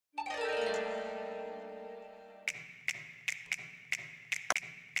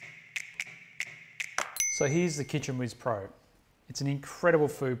So here's the Kitchen Wizz Pro. It's an incredible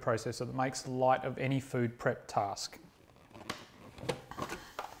food processor that makes light of any food prep task.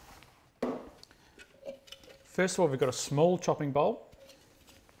 First of all, we've got a small chopping bowl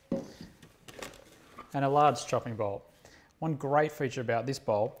and a large chopping bowl. One great feature about this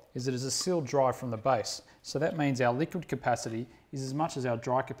bowl is that it is a sealed drive from the base. So that means our liquid capacity is as much as our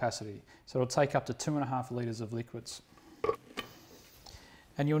dry capacity. So it'll take up to 2.5 litres of liquids.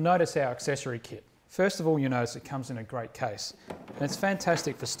 And you'll notice our accessory kit. First of all, you'll notice it comes in a great case. And it's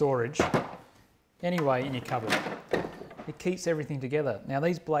fantastic for storage anyway in your cupboard. It keeps everything together. Now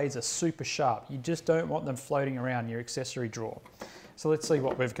these blades are super sharp. You just don't want them floating around your accessory drawer. So let's see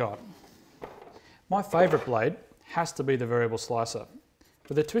what we've got. My favourite blade has to be the variable slicer.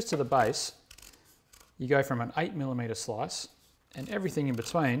 With a twist to the base, you go from an 8mm slice and everything in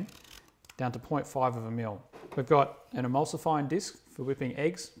between down to 0.5 of a mil. We've got an emulsifying disc for whipping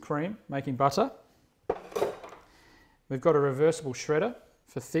eggs, cream, making butter. We've got a reversible shredder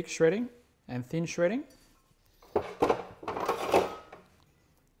for thick shredding and thin shredding.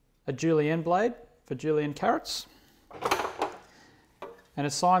 A julienne blade for julienne carrots. And a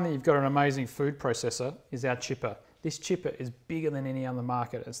sign that you've got an amazing food processor is our chipper. This chipper is bigger than any on the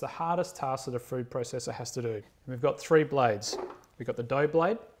market. It's the hardest task that a food processor has to do. And we've got 3 blades. We've got the dough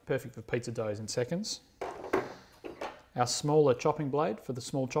blade, perfect for pizza doughs in seconds. Our smaller chopping blade for the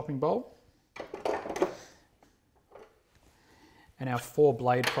small chopping bowl. And our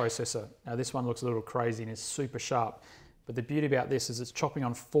 4-blade processor. Now this one looks a little crazy and is super sharp. But the beauty about this is it's chopping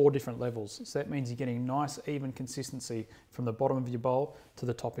on 4 different levels. So that means you're getting nice, even consistency from the bottom of your bowl to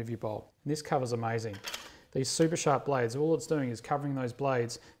the top of your bowl. And this cover's amazing. These super sharp blades, all it's doing is covering those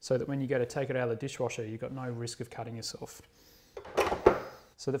blades so that when you go to take it out of the dishwasher, you've got no risk of cutting yourself.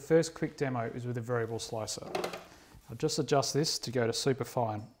 So the first quick demo is with a variable slicer. I'll just adjust this to go to super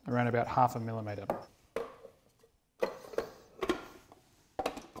fine, around about 0.5 millimetre.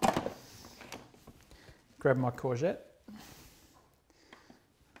 Grab my courgette.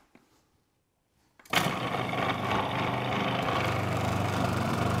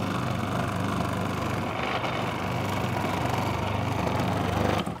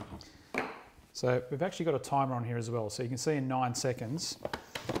 So we've actually got a timer on here as well. So you can see in 9 seconds,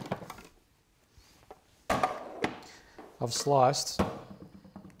 I've sliced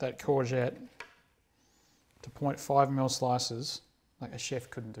that courgette to 0.5mm slices. Like a chef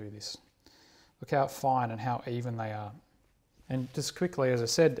couldn't do this. Look how fine and how even they are. And just quickly, as I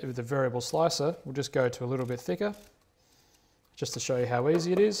said, with the variable slicer, we'll just go to a little bit thicker, just to show you how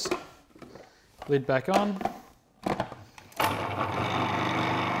easy it is. Lid back on.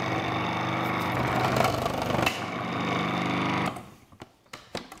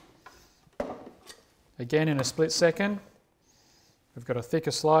 Again, in a split second, we've got a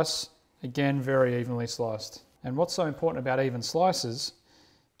thicker slice, again, very evenly sliced. And what's so important about even slices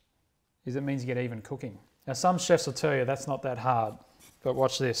is it means you get even cooking. Now some chefs will tell you that's not that hard, but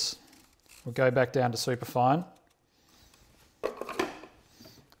watch this. We'll go back down to super fine. You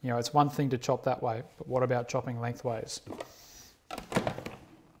know, it's one thing to chop that way, but what about chopping lengthways?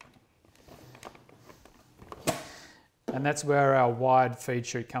 And that's where our wide feed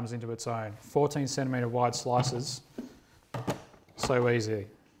chute comes into its own. 14cm wide slices, so easy.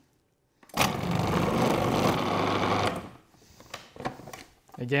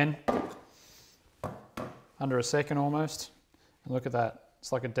 Again, under a second almost, and look at that,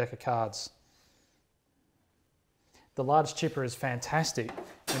 it's like a deck of cards. The large chipper is fantastic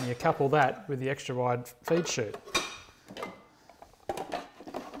when you couple that with the extra wide feed chute.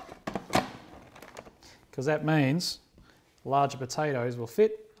 Because that means larger potatoes will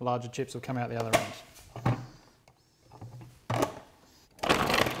fit, larger chips will come out the other end.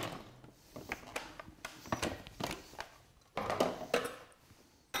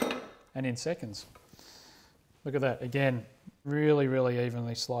 And in seconds. Look at that, again, really, really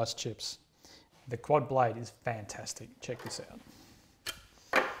evenly sliced chips. The quad blade is fantastic, check this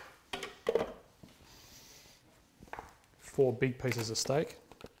out. 4 big pieces of steak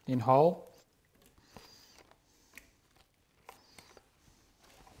in whole.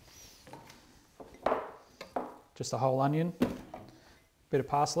 Just a whole onion, bit of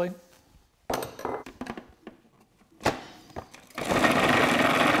parsley.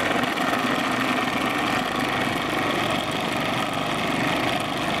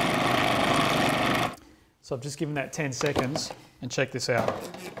 So I've just given that 10 seconds and check this out.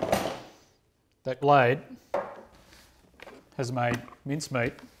 That blade has made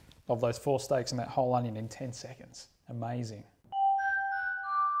mincemeat of those 4 steaks and that whole onion in 10 seconds. Amazing.